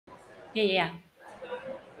Yeah, yeah.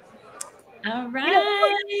 All You know,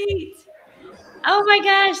 right. Oh my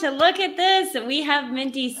gosh, so look at this. We have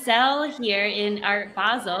Minty Cell here in Art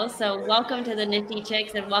Basel. So welcome to the NiFTy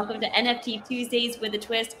Chicks and welcome to NFT Tuesdays with a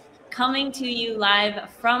Twist, coming to you live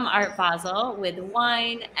from Art Basel with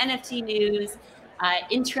wine, NFT news,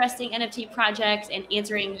 interesting NFT projects, and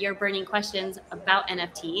answering your burning questions about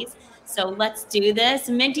NFTs. So let's do this.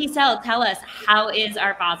 Minty Cell, tell us, how is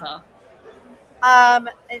Art Basel?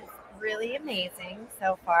 it's really amazing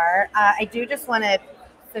so far. I do just want to,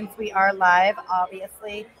 since we are live,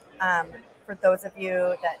 obviously, um, for those of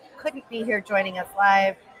you that couldn't be here joining us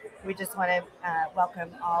live, we just want to welcome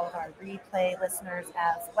all of our replay listeners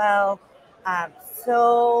as well. Um,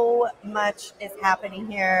 so much is happening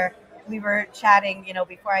here. We were chatting,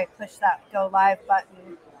 before I pushed that go live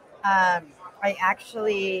button. I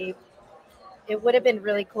actually it would have been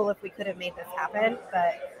really cool if we could have made this happen.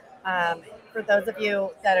 But for those of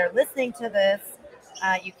you that are listening to this,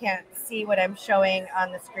 you can't see what I'm showing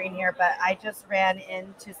on the screen here, but I just ran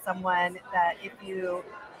into someone that if you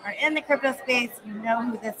are in the crypto space, you know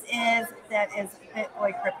who this is. That is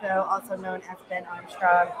BitBoy Crypto, also known as Ben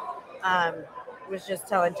Armstrong. Um, was just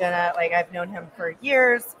telling Jenna, like, I've known him for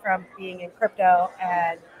years from being in crypto,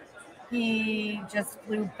 and he just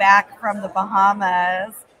flew back from the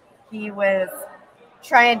Bahamas. He was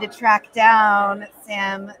trying to track down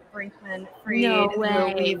Sam Brinkman No Fried, who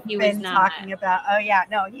way. we've He was been not. talking about. Oh yeah,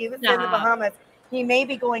 no, he was in the Stop. Bahamas. He may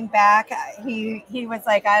be going back. He was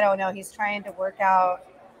like, I don't know. He's trying to work out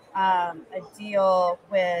a deal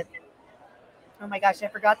with. Oh my gosh, I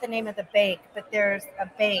forgot the name of the bank, but there's a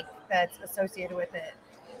bank that's associated with it,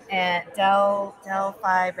 and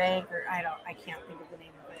Delphi Bank, or I can't think of the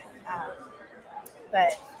name of it.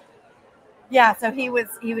 But yeah, so he was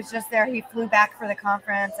just there. He flew back for the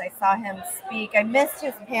conference. I saw him speak. I missed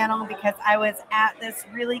his panel because I was at this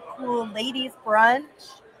really cool ladies brunch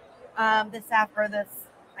this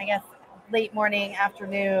I guess late morning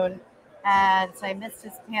afternoon, and so I missed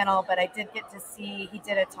his panel. But I did get to see he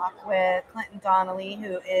did a talk with Clinton Donnelly,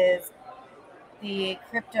 who is the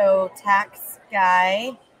crypto tax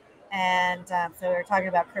guy. And so we were talking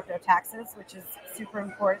about crypto taxes, which is super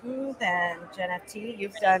important. And Jen FT,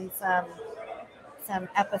 you've done some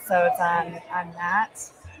episodes on that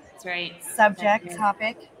That's right. That's subject right.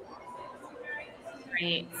 topic.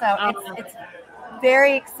 Right. So Oh, it's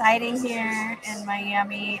very exciting here in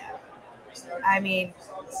Miami. I mean,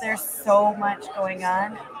 there's so much going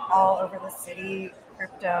on all over the city,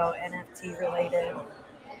 crypto, NFT related,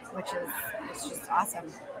 which is it's just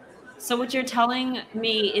awesome. so what you're telling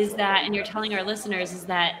me is that, and you're telling our listeners, is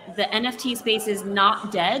that the NFT space is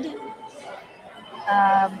not dead?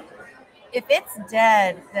 Um, if it's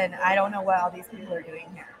dead, then I don't know what all these people are doing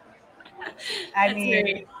here. I That's mean,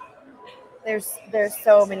 right. there's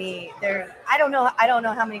so many there. I don't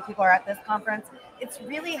know how many people are at this conference. It's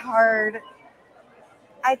really hard.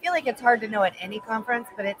 I feel like it's hard to know at any conference,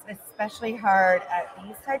 but it's especially hard at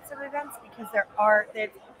these types of events because they're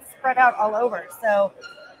spread out all over. So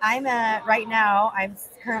I'm at right now. I'm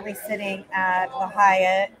currently sitting at the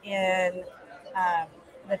Hyatt in um,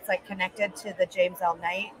 that's like connected to the James L.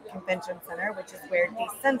 Knight Convention Center, which is where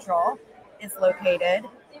DCentral is located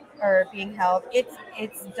or being held.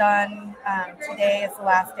 It's done. Today is the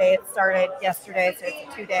last day. It started yesterday, so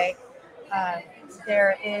it's a 2 day. Um,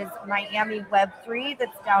 there is Miami Web3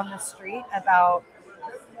 that's down the street, about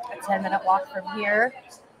a 10-minute walk from here.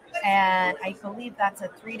 And I believe that's a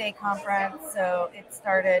 3 day conference. So it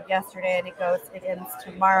started yesterday and it ends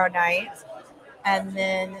tomorrow night. And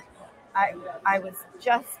then I, I was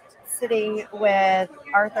just sitting with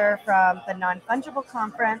Arthur from the Non Fungible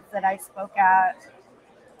Conference that I spoke at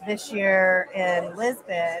this year in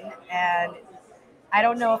Lisbon. And I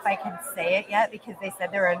don't know if I can say it yet because they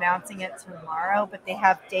said they're announcing it tomorrow, but they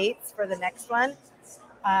have dates for the next one.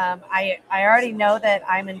 I already know that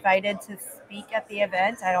I'm invited to speak at the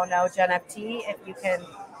event. I don't know, Jen FT, if you can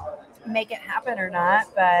make it happen or not,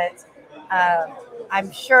 but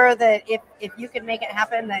I'm sure that if you can make it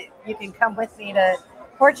happen, that you can come with me to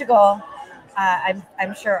Portugal.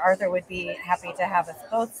 I'm sure Arthur would be happy to have us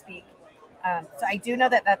both speak. So I do know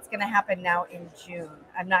that that's going to happen now in June.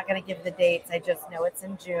 I'm not going to give the dates. I just know it's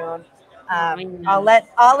in June. Oh, I I'll know.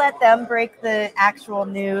 let them break the actual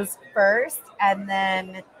news first, and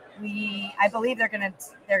then I believe they're gonna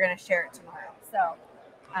share it tomorrow. So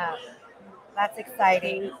um, that's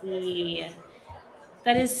exciting. Crazy.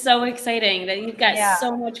 That is so exciting that you've got Yeah,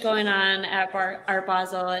 so much going on at Art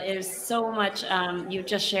Basel. It is so much. You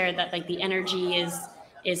just shared that like the energy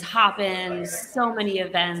is hopping. So many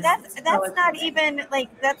events. that's It's so that's not exciting. even like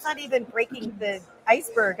that's not even breaking the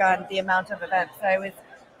iceberg on the amount of events.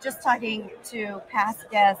 just talking to past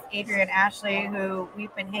guest Adrian Ashley, who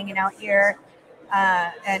we've been hanging out here,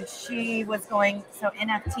 and she was going. So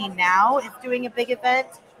NFT Now is doing a big event.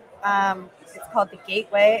 It's called the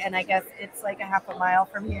Gateway, and I guess it's like a half a mile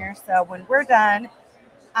from here. So when we're done,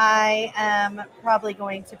 I am probably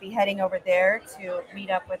going to be heading over there to meet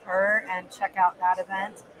up with her and check out that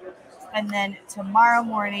event. And then tomorrow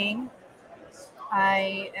morning,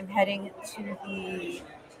 I am heading to the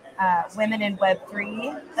Women in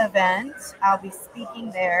Web3 event. I'll be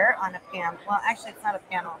speaking there on a panel. Well, actually, it's not a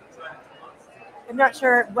panel. I'm not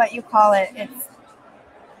sure what you call it.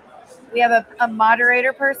 We have a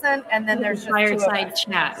moderator person, and then there's just fireside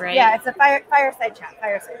chat, right? Yeah, it's a fireside chat.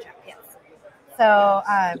 Yes. So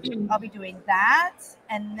I'll be doing that,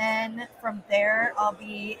 and then from there I'll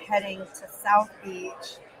be heading to South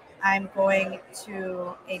Beach. I'm going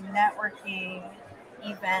to a networking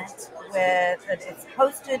event it's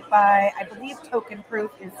hosted by, I believe Token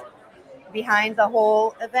Proof is behind the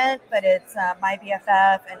whole event, but it's my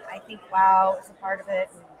BFF, and I think WoW is a part of it,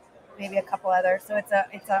 and maybe a couple others. So it's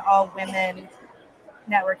a all women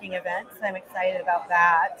networking event. So I'm excited about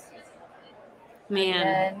that. Man.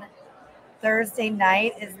 And then Thursday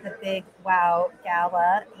night is the big WoW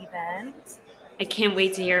Gala event. I can't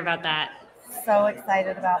wait to hear about that. So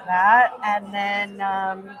excited about that. And then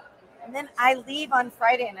I leave on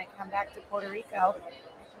Friday and I come back to Puerto Rico.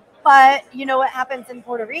 But you know what happens in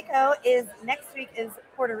Puerto Rico is next week is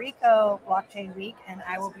Puerto Rico Blockchain Week, and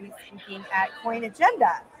I will be speaking at Coin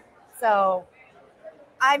Agenda. So,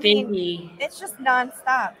 I mean, it's just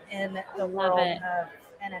nonstop in the world of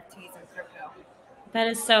NFTs and crypto. That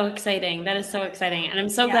is so exciting. And I'm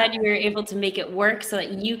so glad you were able to make it work so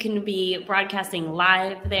that you can be broadcasting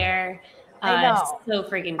live there. I know. So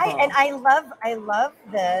freaking cool. I love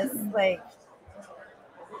this. Like,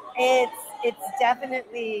 it's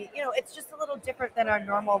definitely, it's just a little different than our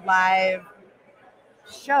normal live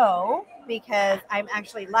show because I'm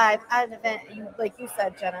actually live at an event. Like you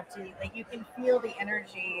said, Jenna, like you can feel the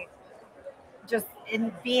energy just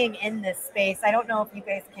in being in this space. I don't know if you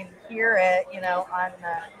guys can hear it, on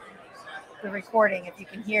the recording, if you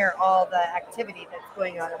can hear all the activity that's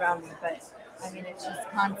going on around me, but I mean, it's just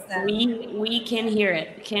constant. We can hear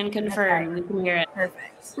it. Can confirm. Okay. We can hear it.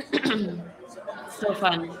 Perfect. So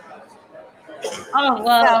fun. Oh,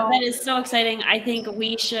 well, that is so exciting. I think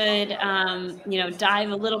we should,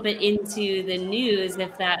 dive a little bit into the news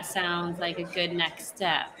if that sounds like a good next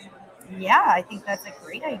step. Yeah, I think that's a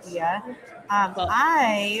great idea.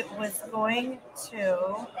 I was going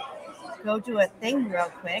to go do a thing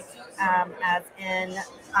real quick, as in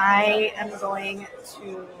I am going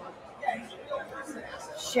to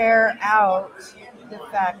share out the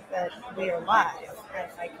fact that we are live.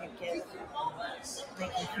 If I can get my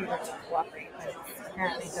computer to cooperate, but it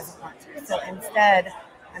apparently doesn't want to. So instead,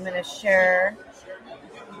 I'm going to share.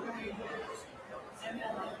 I'm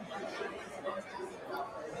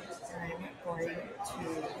going to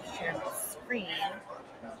share my screen,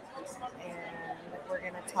 and we're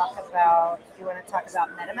going to talk about. Do you want to talk about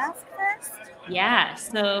MetaMask first? Yeah.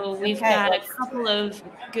 So we've got a couple of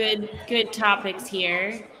good topics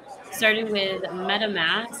here, starting with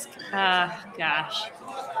MetaMask. Gosh,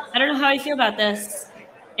 I don't know how I feel about this,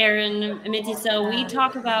 Aaron, Minty. So we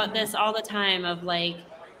talk about this all the time of like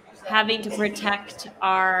having to protect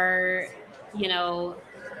our,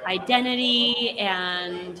 identity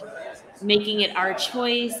and making it our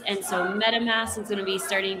choice. And so MetaMask is going to be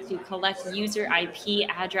starting to collect user IP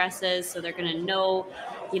addresses. So they're going to know,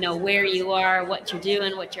 where you are, what you're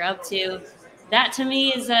doing, what you're up to. That to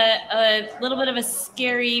me is a little bit of a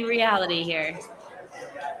scary reality here.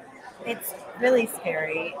 It's really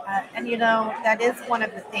scary. And, that is one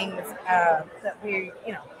of the things that we,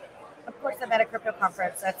 of course, I'm at a crypto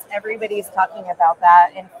conference. Everybody's talking about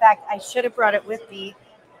that. In fact, I should have brought it with me.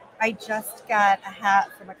 I just got a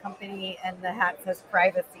hat from a company, and the hat says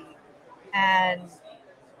privacy. And,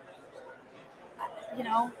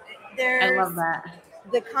 I love that.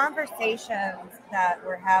 The conversations that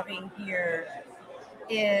we're having here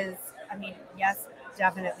is, I mean, yes,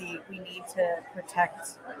 definitely we need to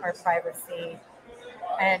protect our privacy.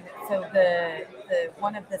 And so the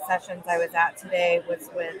one of the sessions I was at today was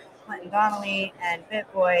with Clinton Donnelly and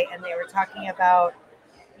BitBoy, and they were talking about,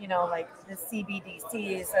 like the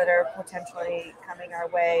CBDCs that are potentially coming our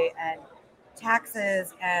way and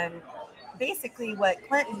taxes. And basically what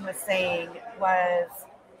Clinton was saying was,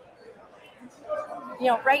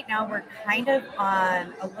 right now we're kind of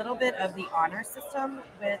on a little bit of the honor system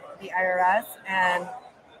with the IRS and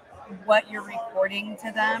what you're reporting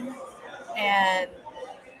to them. And,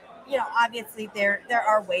 obviously there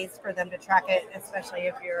are ways for them to track it, especially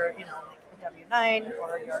if you're, like W-9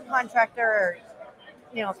 or you're a contractor, or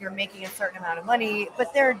if you're making a certain amount of money.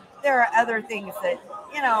 But there are other things that,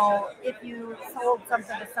 if you sold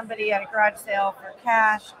something to somebody at a garage sale for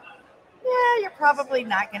cash, yeah, you're probably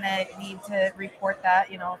not going to need to report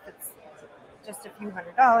that, if it's just a few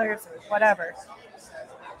 $100s or whatever.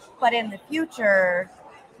 But in the future,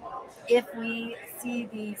 if we see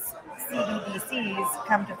these CBDCs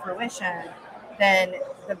come to fruition, then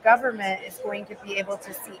the government is going to be able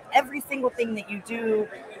to see every single thing that you do,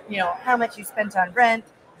 how much you spent on rent,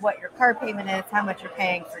 what your car payment is, how much you're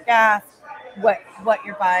paying for gas, what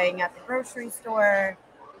you're buying at the grocery store.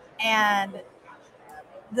 And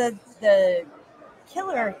the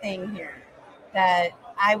killer thing here that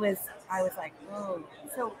I was like, oh,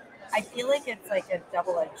 so I feel like it's like a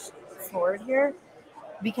double-edged sword here,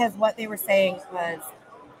 because what they were saying was,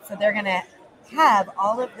 so they're going to have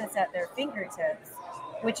all of this at their fingertips,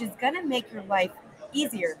 which is going to make your life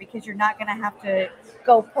easier, because you're not going to have to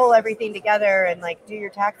go pull everything together and like do your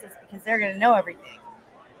taxes, because they're going to know everything.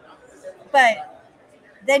 But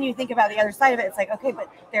then you think about the other side of it. It's like, okay, but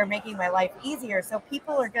they're making my life easier. So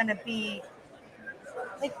people are going to be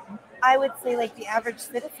like, I would say like the average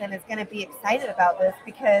citizen is going to be excited about this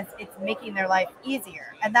because it's making their life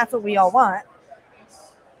easier. And that's what we all want.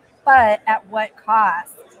 But at what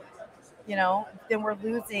cost? Then we're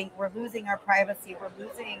losing our privacy. We're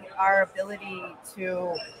losing our ability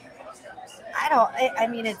to, I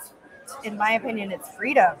mean, it's, in my opinion, it's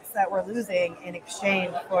freedoms that we're losing in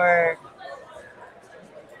exchange for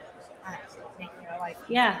making our life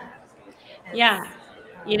easier. Yeah.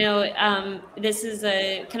 This is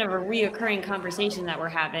a kind of a reoccurring conversation that we're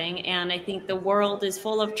having. And I think the world is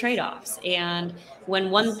full of trade-offs. And when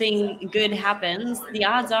one thing good happens, the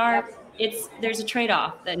odds are there's a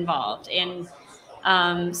trade-off involved. And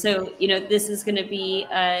so, this is going to be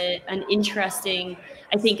an interesting,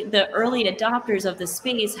 I think the early adopters of the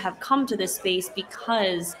space have come to this space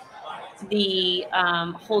because the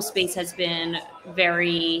whole space has been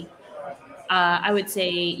very, I would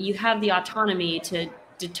say you have the autonomy to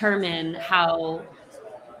determine how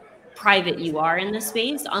private you are in the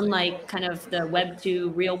space, unlike kind of the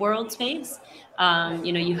Web2 real world space.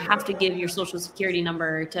 You have to give your social security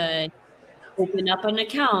number to open up an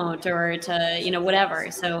account or to,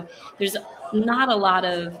 whatever. So there's not a lot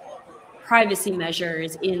of privacy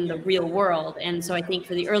measures in the real world. And so I think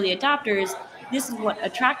for the early adopters, this is what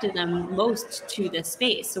attracted them most to this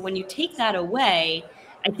space. So when you take that away,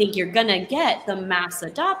 I think you're going to get the mass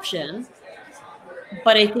adoption,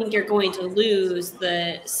 but I think you're going to lose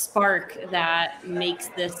the spark that makes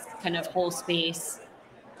this kind of whole space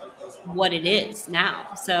what it is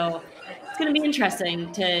now. So it's going to be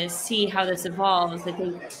interesting to see how this evolves. I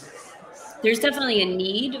think there's definitely a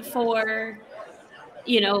need for,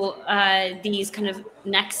 these kind of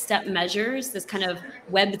next step measures, this kind of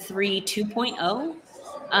Web3 2.0.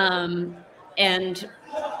 And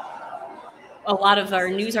a lot of our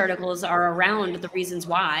news articles are around the reasons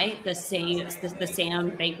why. The Sam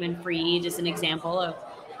Bankman-Fried is an example of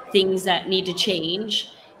things that need to change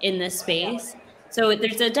in this space. So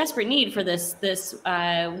there's a desperate need for this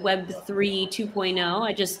Web3 2.0.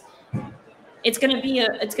 It's going to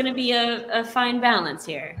be a fine balance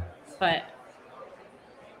here, but.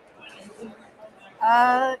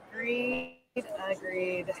 Agreed.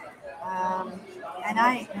 And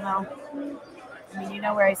I mean,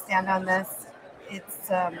 where I stand on this.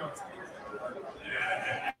 It's, I don't know.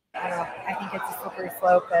 I think it's a slippery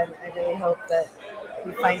slope, and I really hope that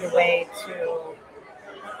we find a way to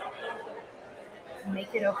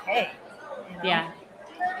make it okay. Yeah.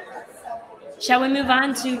 Shall we move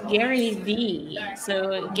on to Gary Vee?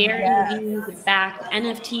 So Gary Vee's back.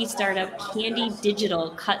 NFT startup Candy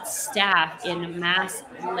Digital cuts staff in mass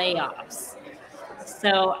layoffs.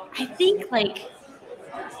 So I think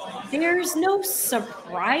there's no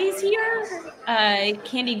surprise here.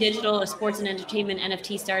 Candy Digital, a sports and entertainment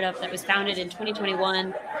NFT startup that was founded in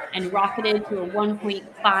 2021 and rocketed to a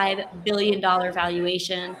 $1.5 billion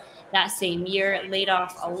valuation that same year, laid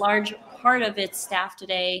off a large part of its staff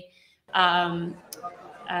today.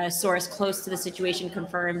 A source close to the situation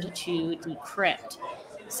confirmed to Decrypt.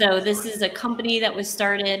 So this is a company that was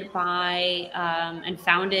started by and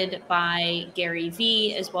founded by Gary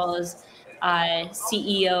Vee, as well as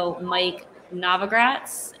CEO Mike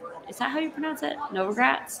Novogratz. Is that how you pronounce it?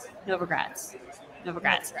 Novogratz,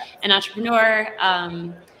 an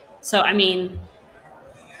entrepreneur. So, I mean,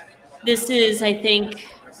 this is, I think,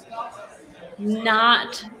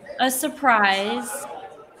 not a surprise.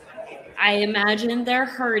 I imagine they're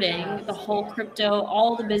hurting. The whole crypto,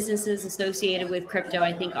 all the businesses associated with crypto,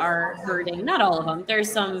 I think, are hurting. Not all of them.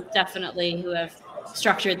 There's some definitely who have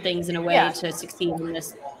structured things in a way to succeed in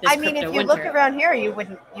this I mean, crypto if you winter. look around here, you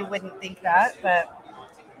wouldn't think that, but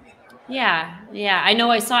yeah. I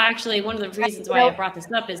know. I saw actually one of the reasons why I brought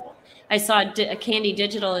this up is I saw Candy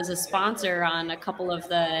Digital is a sponsor on a couple of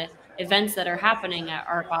the events that are happening at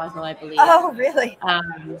Art Basel, I believe. Oh, really?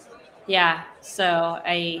 Yeah. So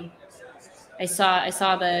I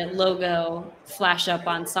saw the logo flash up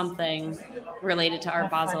on something related to Art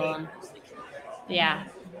Basel, and yeah.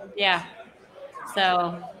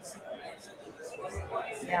 So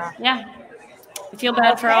yeah. I feel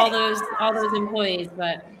bad for all those employees,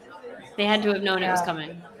 but they had to have known it was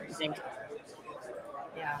coming, I think.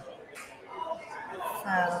 Yeah.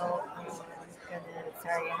 So,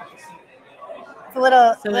 sorry, it's a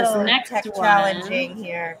little tech challenging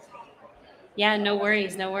here. Yeah, no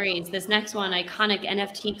worries. This next one, iconic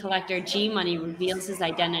NFT collector G Money reveals his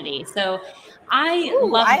identity. So I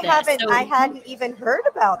love this. I hadn't even heard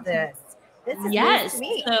about this. This is news to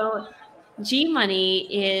me. So G Money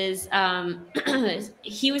is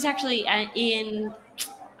he was actually in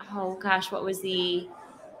what was the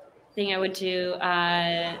thing I went to?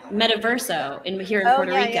 Metaverso here in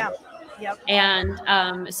Puerto Rico. Yep.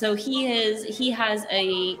 And so he has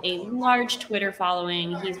a large Twitter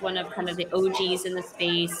following. He's one of kind of the OGs in the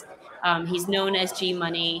space. He's known as G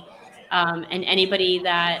Money, and anybody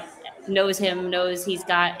that knows him knows he's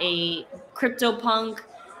got a CryptoPunk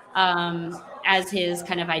as his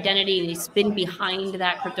kind of identity, and he's been behind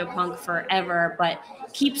that CryptoPunk forever. But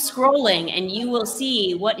keep scrolling, and you will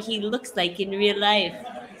see what he looks like in real life.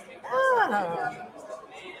 Oh,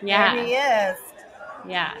 yeah, there he is.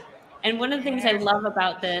 Yeah. And one of the things I love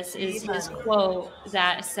about this is his quote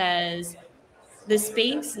that says, "The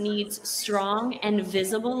space needs strong and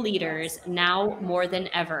visible leaders now more than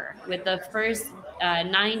ever. With the first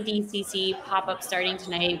 9 DCC pop-up starting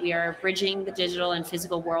tonight, we are bridging the digital and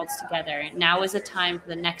physical worlds together. Now is a time for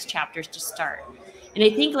the next chapters to start." And I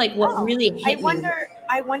think like what really hit me.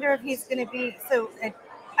 I wonder if he's going to be, so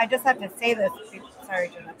I just have to say this. Sorry,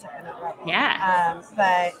 Jenna, to interrupt. Yeah.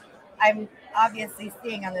 But I'm obviously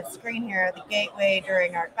seeing on the screen here the gateway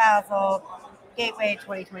during Art Basel, Gateway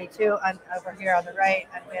 2022 over here on the right,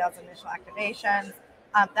 unveils initial activations.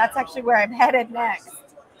 That's actually where I'm headed next.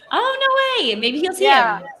 Oh, no way. Maybe he'll see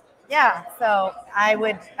him. Yeah. So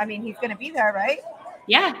he's going to be there, right?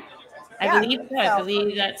 Yeah. I believe so. I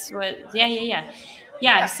believe that's what,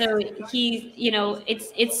 Yeah. So he,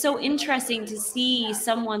 it's so interesting to see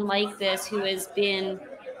someone like this who has been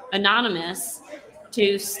anonymous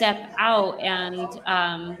to step out and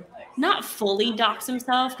not fully dox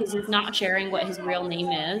himself, because he's not sharing what his real name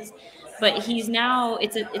is, but he's now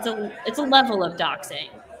it's a level of doxing.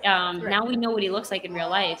 Now we know what he looks like in real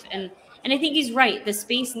life, and I think he's right. The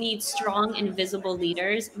space needs strong and visible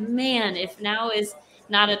leaders. Man, if now is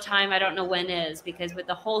not a time, I don't know when is, because with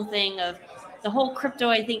the whole thing of the whole crypto,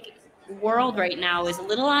 I think world right now is a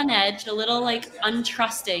little on edge, a little like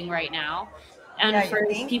untrusting right now. And for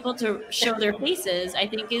people to show their faces, I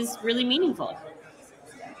think is really meaningful.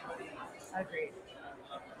 Agreed.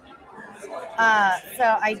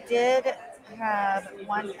 So I did have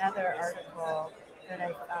one other article that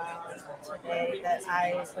I found today that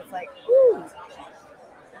I was like, ooh,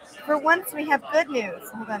 for once we have good news.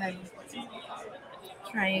 Hold on, I'm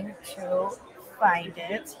trying to find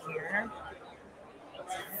it here.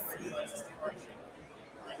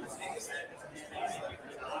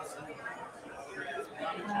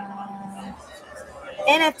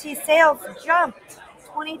 NFT sales jumped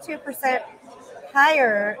 22%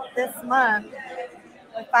 higher this month,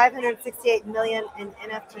 with 568 million in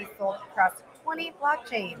NFTs sold across 20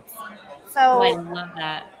 blockchains. So I love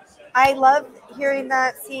that. I love hearing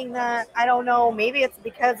that, seeing that. I don't know, maybe it's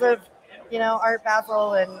because of Art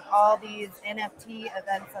Basel and all these NFT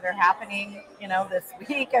events that are happening, this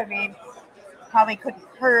week. I mean, probably couldn't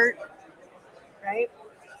hurt, right?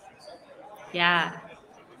 Yeah,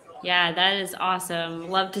 that is awesome.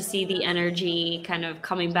 Love to see the energy kind of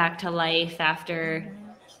coming back to life after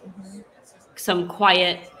some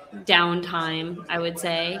quiet downtime, I would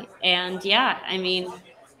say. And yeah, I mean,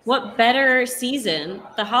 what better season,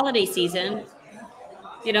 the holiday season?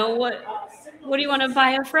 What do you want to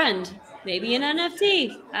buy a friend? Maybe an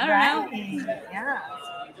NFT. I don't know. Yeah.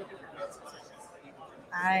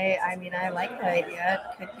 I like the idea.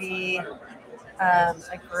 It could be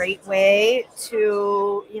a great way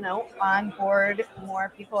to, onboard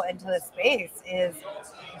more people into the space, is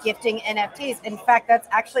gifting NFTs. In fact, that's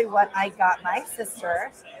actually what I got my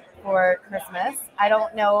sister for Christmas. I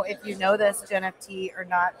don't know if you know this, NFT, or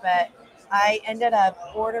not, but I ended up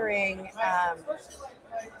ordering,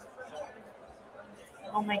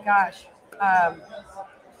 oh my gosh,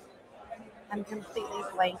 I'm completely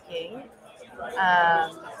blanking.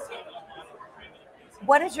 Um,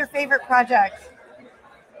 what is your favorite project?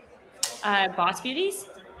 Boss Beauties?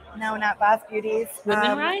 No, not Boss Beauties.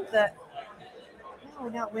 Women Rise? No,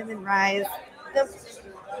 not Women Rise. The,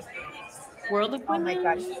 World of oh my Women?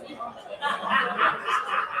 gosh.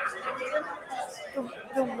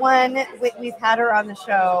 The one we've had her on the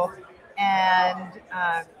show, and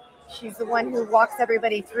she's the one who walks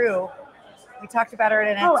everybody through. We talked about her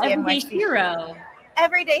at an Everyday NYC. Hero.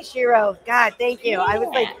 Everyday Shiro. God, thank you. Yeah. I was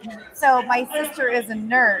like, so my sister is a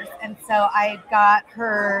nurse, and so I got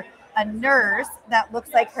her a nurse that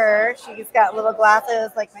looks like her. She's got little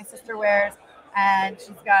glasses like my sister wears, and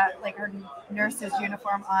she's got like her nurse's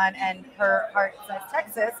uniform on, and her heart says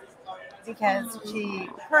Texas because she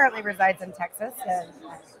currently resides in Texas, and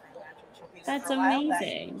she'll be there That's for a while,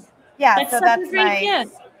 amazing. yeah, That's so such that's a great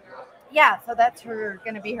gift. yeah, so that's her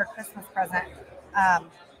going to be her Christmas present.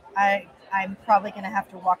 I'm probably going to have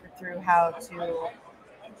to walk her through how to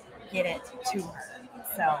get it to her.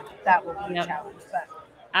 So that will be a challenge. But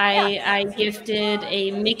I gifted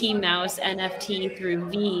a Mickey Mouse NFT through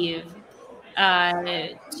Vive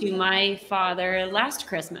to my father last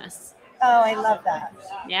Christmas. Oh, I love that.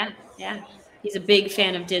 Yeah. He's a big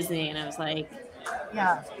fan of Disney, and I was like,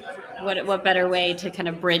 yeah, what better way to kind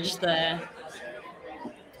of bridge the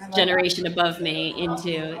generation above me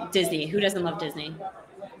into Disney? Who doesn't love Disney?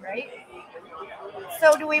 Right.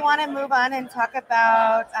 So do we want to move on and talk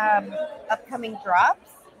about upcoming drops?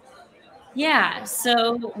 Yeah.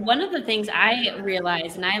 So one of the things I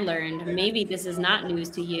realized and I learned, maybe this is not news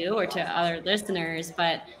to you or to other listeners,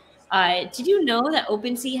 but did you know that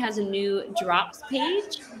OpenSea has a new drops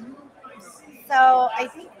page? So I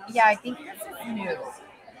think this is new.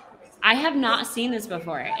 I have not seen this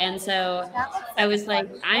before. And so I was like,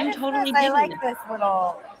 I'm totally I digging like it. this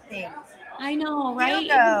little thing. I know, right?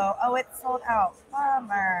 Hugo. Oh, it's sold out.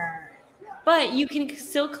 Bummer. But you can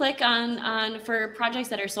still click on for projects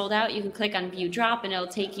that are sold out, you can click on view drop and it'll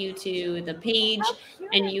take you to the page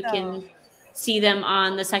and you can see them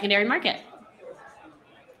on the secondary market.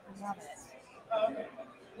 I love it.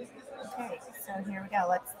 Okay, so here we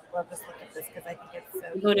go. We'll just look at this because I think it's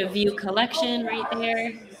so Go to view collection right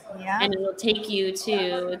there. Yeah. And it will take you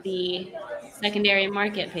to the secondary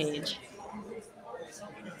market page.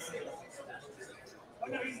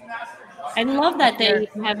 I love that they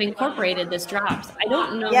have incorporated this drops. I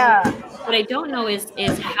don't know. Yeah. What I don't know is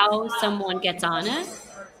how someone gets on it.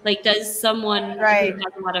 Like, does someone who has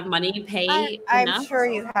a lot of money pay enough? I'm sure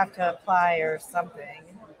you have to apply or something.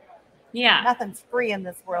 Yeah. Nothing's free in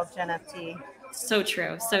this world, NFT. So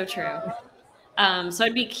true. So true. So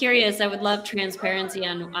I'd be curious. I would love transparency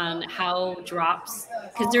on how drops,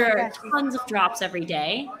 because there are tons of drops every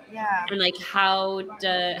day. Yeah. And like, how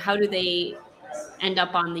do they end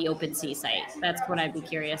up on the OpenSea site? That's what I'd be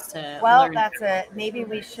curious to learn. That's it. Maybe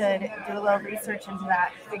we should do a little research into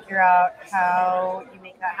that, figure out how you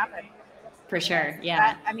make that happen. For sure.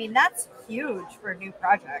 Yeah. That's huge for new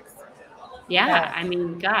projects. Yeah. I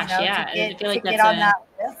mean, gosh, yeah. I feel like that's on that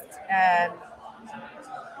list and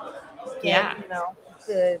get,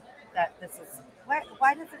 that this is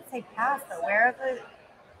why does it say pass though? Where are the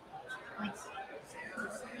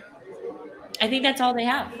I think that's all they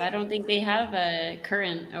have. I don't think they have a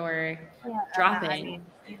current or dropping.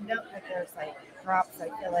 I mean, that there's like drops, I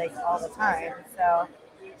feel like, all the time. So,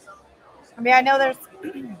 I mean, I know there's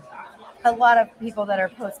a lot of people that are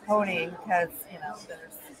postponing because, there's,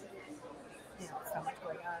 so much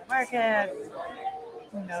going on in the market.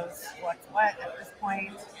 Who knows what's what at this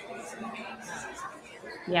point.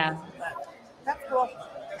 Yeah. But that's cool.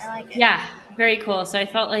 I like it. Yeah, very cool. So I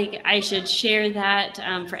felt like I should share that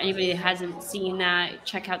for anybody that hasn't seen that.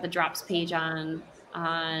 Check out the drops page on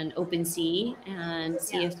OpenSea and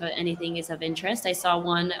see if anything is of interest. I saw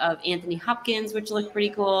one of Anthony Hopkins, which looked pretty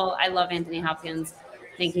cool. I love Anthony Hopkins.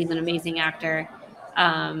 I think he's an amazing actor.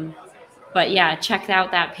 But yeah, check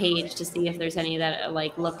out that page to see if there's any that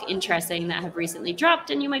like look interesting that have recently dropped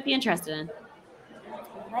and you might be interested in.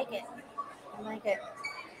 I like it.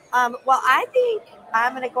 Well, I think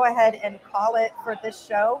I'm going to go ahead and call it for this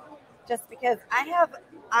show, just because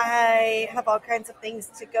I have all kinds of things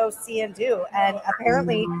to go see and do, and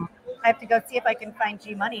apparently I have to go see if I can find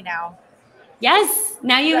G Money now. Yes,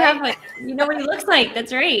 now you have what he looks like.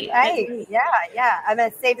 That's right. Right. Yeah. I'm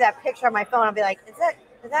going to save that picture on my phone. I'll be like, is that?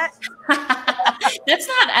 That's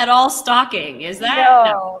not at all stalking, is that?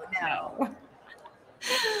 No.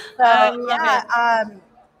 So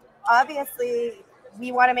obviously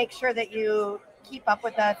we want to make sure that you keep up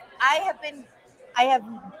with us. I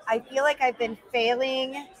feel like I've been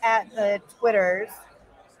failing at the Twitters,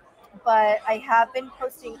 but I have been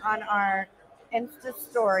posting on our Insta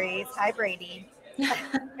stories. Hi, Brady.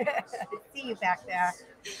 I see you back there.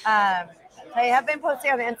 I have been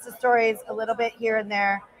posting on Insta stories a little bit here and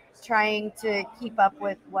there, trying to keep up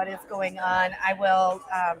with what is going on. I will,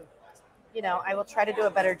 I will try to do a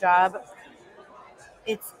better job.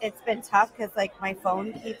 It's been tough because like my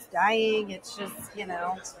phone keeps dying. It's just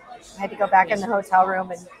I had to go back in the hotel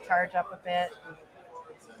room and charge up a bit.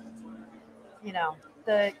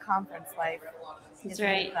 The conference life. That's Is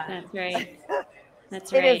really right. fun. That's right.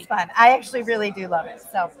 That's It is right. fun. I actually really do love it.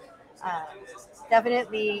 So uh,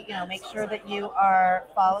 definitely, make sure that you are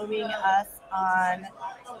following us on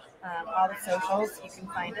all the socials. You can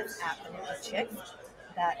find us at the NiFTy Chicks.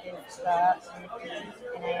 That is the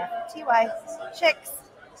NiFTy Chicks,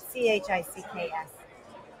 CHICKS.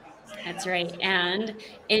 That's right. And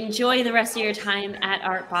enjoy the rest of your time at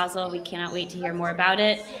Art Basel. We cannot wait to hear more about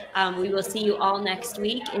it. We will see you all next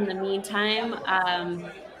week. In the meantime,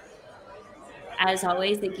 as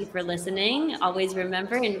always, thank you for listening. Always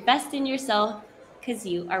remember, invest in yourself because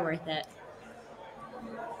you are worth it.